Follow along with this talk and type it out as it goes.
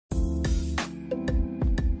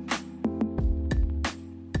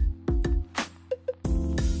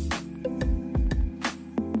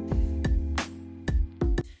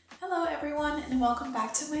welcome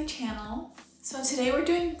back to my channel. So today we're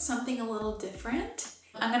doing something a little different.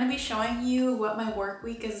 I'm going to be showing you what my work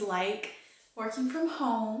week is like working from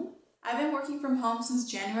home. I've been working from home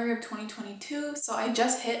since January of 2022, so I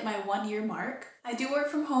just hit my 1-year mark. I do work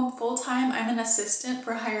from home full-time. I'm an assistant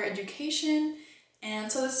for higher education,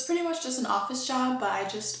 and so this is pretty much just an office job, but I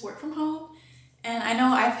just work from home. And I know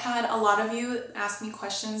I've had a lot of you ask me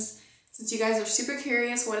questions since you guys are super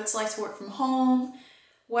curious what it's like to work from home,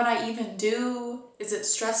 what I even do, is it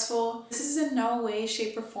stressful? This is in no way,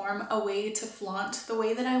 shape, or form a way to flaunt the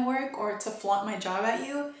way that I work or to flaunt my job at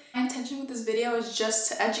you. My intention with this video is just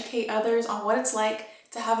to educate others on what it's like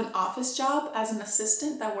to have an office job as an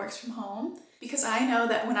assistant that works from home. Because I know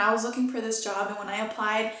that when I was looking for this job and when I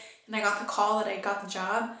applied and I got the call that I got the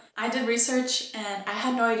job, I did research and I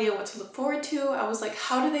had no idea what to look forward to. I was like,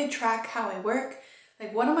 how do they track how I work?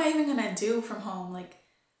 Like, what am I even gonna do from home? Like,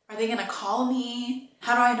 are they gonna call me?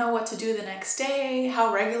 How do I know what to do the next day?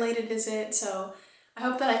 How regulated is it? So I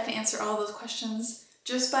hope that I can answer all those questions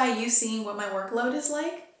just by you seeing what my workload is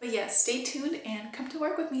like. But yes, stay tuned and come to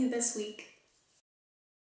work with me this week.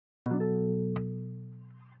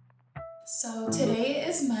 So today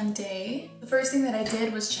is Monday. The first thing that I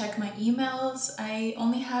did was check my emails. I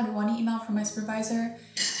only had one email from my supervisor.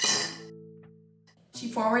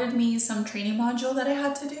 She forwarded me some training module that I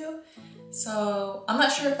had to do. So I'm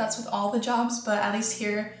not sure if that's with all the jobs, but at least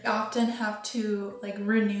here I often have to like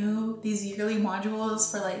renew these yearly modules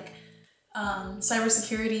for like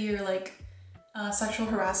cybersecurity or like sexual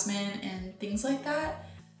harassment and things like that.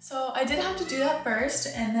 So I did have to do that first,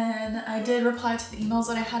 and then I did reply to the emails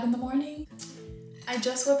that I had in the morning. I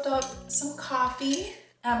just whipped up some coffee.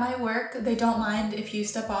 At my work, they don't mind if you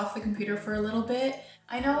step off the computer for a little bit.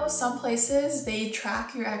 I know some places they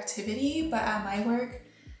track your activity, but at my work,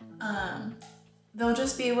 they'll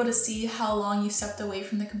just be able to see how long you stepped away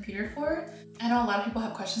from the computer for. I know a lot of people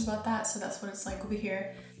have questions about that, so that's what it's like over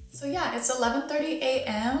here. So yeah, it's 11:30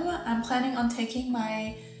 a.m. I'm planning on taking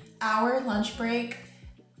my hour lunch break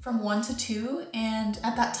from 1 to 2, and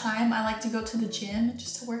at that time I like to go to the gym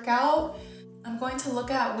just to work out. I'm going to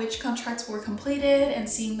look at which contracts were completed and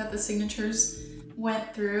seeing that the signatures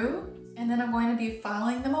went through, and then I'm going to be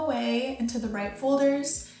filing them away into the right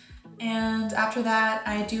folders. And after that,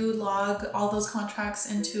 I do log all those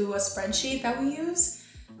contracts into a spreadsheet that we use.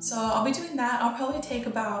 So I'll be doing that. I'll probably take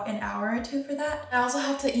about an hour or two for that. I also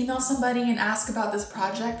have to email somebody and ask about this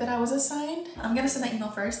project that I was assigned. I'm gonna send that email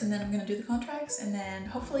first, and then I'm gonna do the contracts. And then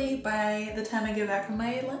hopefully by the time I get back from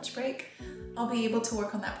my lunch break, I'll be able to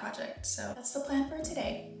work on that project. So that's the plan for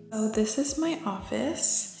today. So this is my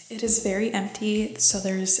office. It is very empty, so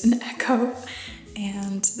there's an echo.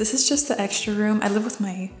 And this is just the extra room. I live with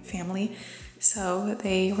my family, so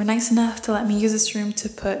they were nice enough to let me use this room to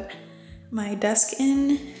put my desk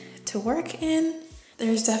in, to work in.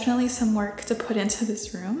 There's definitely some work to put into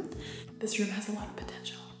this room. This room has a lot of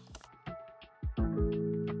potential.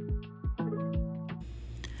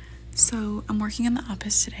 So I'm working in the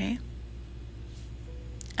office today.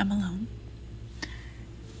 I'm alone.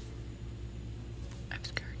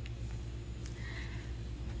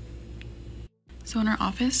 So in our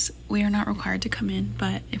office, we are not required to come in,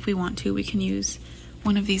 but if we want to, we can use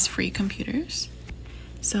one of these free computers.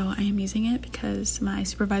 So I am using it because my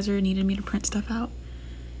supervisor needed me to print stuff out.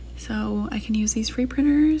 So I can use these free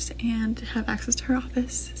printers and have access to her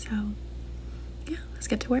office. So yeah, let's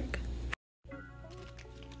get to work.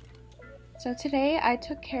 So today I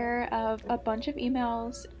took care of a bunch of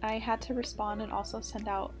emails. I had to respond and also send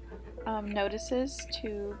out notices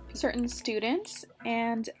to certain students,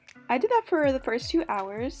 and I did that for the first 2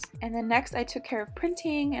 hours, and then next I took care of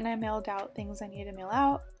printing and I mailed out things I needed to mail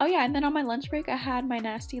out. Oh yeah, and then on my lunch break I had my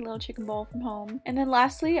nasty little chicken bowl from home. And then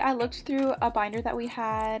lastly, I looked through a binder that we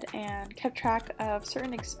had and kept track of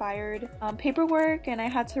certain expired paperwork, and I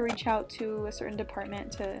had to reach out to a certain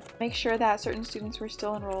department to make sure that certain students were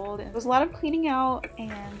still enrolled. And it was a lot of cleaning out,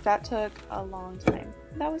 and that took a long time.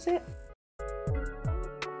 That was it.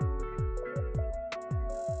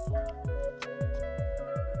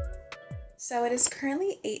 So it is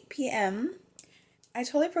currently 8 p.m. I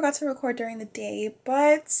totally forgot to record during the day,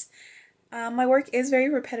 but my work is very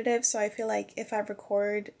repetitive, so I feel like if I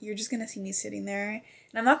record, you're just gonna see me sitting there.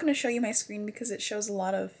 And I'm not gonna show you my screen because it shows a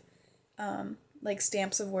lot of like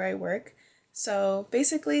stamps of where I work. So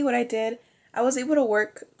basically what I did, I was able to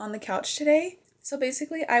work on the couch today. So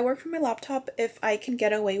basically I work from my laptop if I can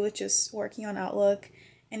get away with just working on Outlook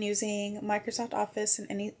and using Microsoft Office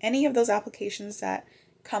and any of those applications that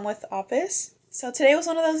come with Office. So today was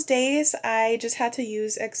one of those days I just had to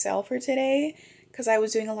use Excel for today because I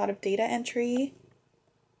was doing a lot of data entry.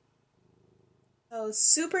 So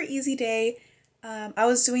super easy day. I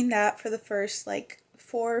was doing that for the first like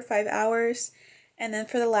 4 or 5 hours. And then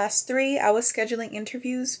for the last 3, I was scheduling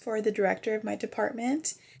interviews for the director of my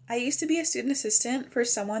department. I used to be a student assistant for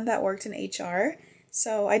someone that worked in HR.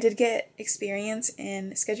 So I did get experience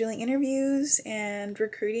in scheduling interviews and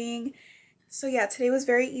recruiting. So yeah, today was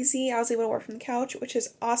very easy. I was able to work from the couch, which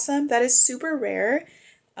is awesome. That is super rare.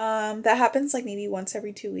 That happens like maybe once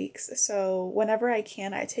every 2 weeks. So whenever I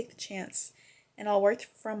can, I take the chance and I'll work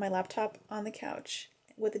from my laptop on the couch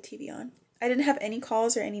with the TV on. I didn't have any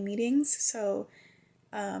calls or any meetings, so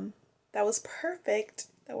that was perfect.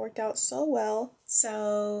 That worked out so well.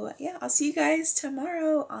 So yeah, I'll see you guys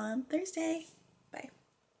tomorrow on Thursday. Bye.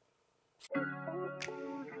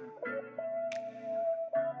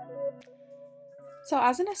 So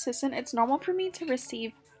as an assistant, it's normal for me to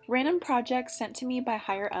receive random projects sent to me by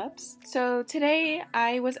higher ups. So today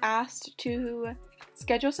I was asked to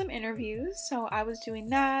schedule some interviews, so I was doing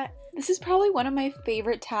that. This is probably one of my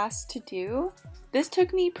favorite tasks to do. This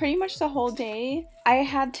took me pretty much the whole day. I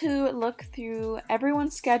had to look through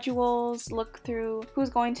everyone's schedules, look through who's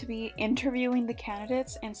going to be interviewing the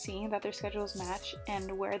candidates and seeing that their schedules match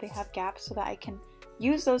and where they have gaps so that I can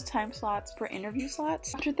use those time slots for interview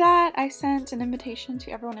slots. After that, I sent an invitation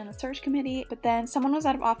to everyone in the search committee, but then someone was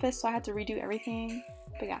out of office, so I had to redo everything.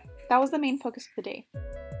 But yeah, that was the main focus of the day.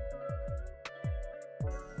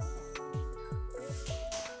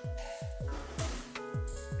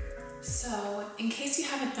 So, in case you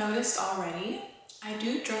haven't noticed already, I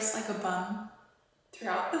do dress like a bum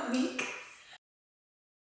throughout the week.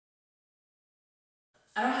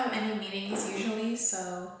 I don't have any meetings usually,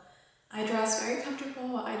 so I dress very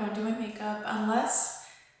comfortable. I don't do my makeup unless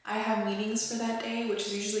I have meetings for that day, which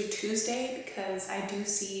is usually Tuesday, because I do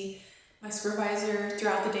see my supervisor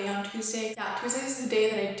throughout the day on Tuesday. Yeah, Tuesday is the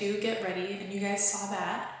day that I do get ready, and you guys saw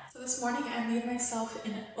that. So this morning I made myself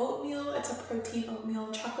an oatmeal. It's a protein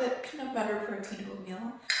oatmeal, chocolate peanut butter protein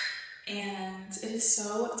oatmeal, and it is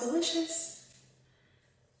so delicious.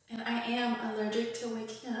 And I am allergic to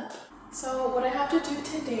waking up. So what I have to do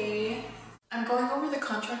today, I'm going over the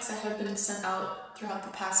contracts that have been sent out throughout the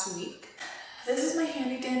past week. This is my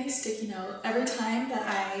handy dandy sticky note. Every time that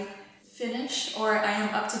I finish or I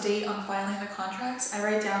am up to date on filing the contracts, I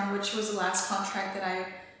write down which was the last contract that I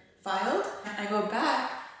filed. And I go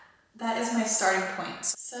back, that is my starting point.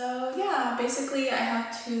 So yeah, basically I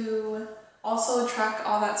have to also track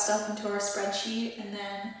all that stuff into our spreadsheet, and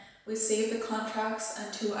then we save the contracts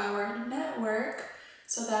into our network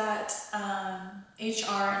so that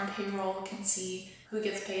HR and payroll can see who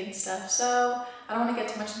gets paid and stuff. So I don't want to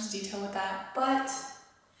get too much into detail with that, but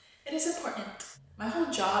it is important. My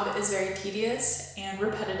whole job is very tedious and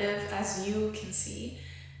repetitive, as you can see.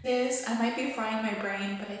 I might be frying my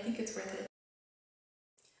brain, but I think it's worth it.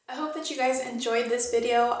 I hope that you guys enjoyed this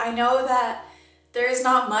video. I know that there's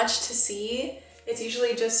not much to see. It's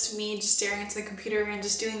usually just me just staring into the computer and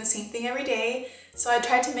just doing the same thing every day. So I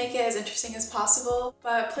tried to make it as interesting as possible,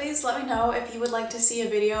 but please let me know if you would like to see a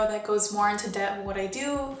video that goes more into depth of what I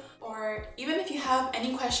do, or even if you have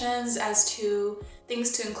any questions as to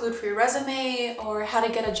things to include for your resume or how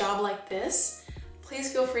to get a job like this,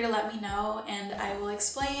 please feel free to let me know and I will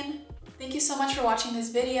explain. Thank you so much for watching this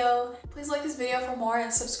video. Please like this video for more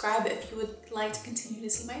and subscribe if you would like to continue to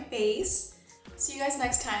see my face. See you guys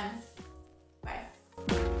next time. Bye.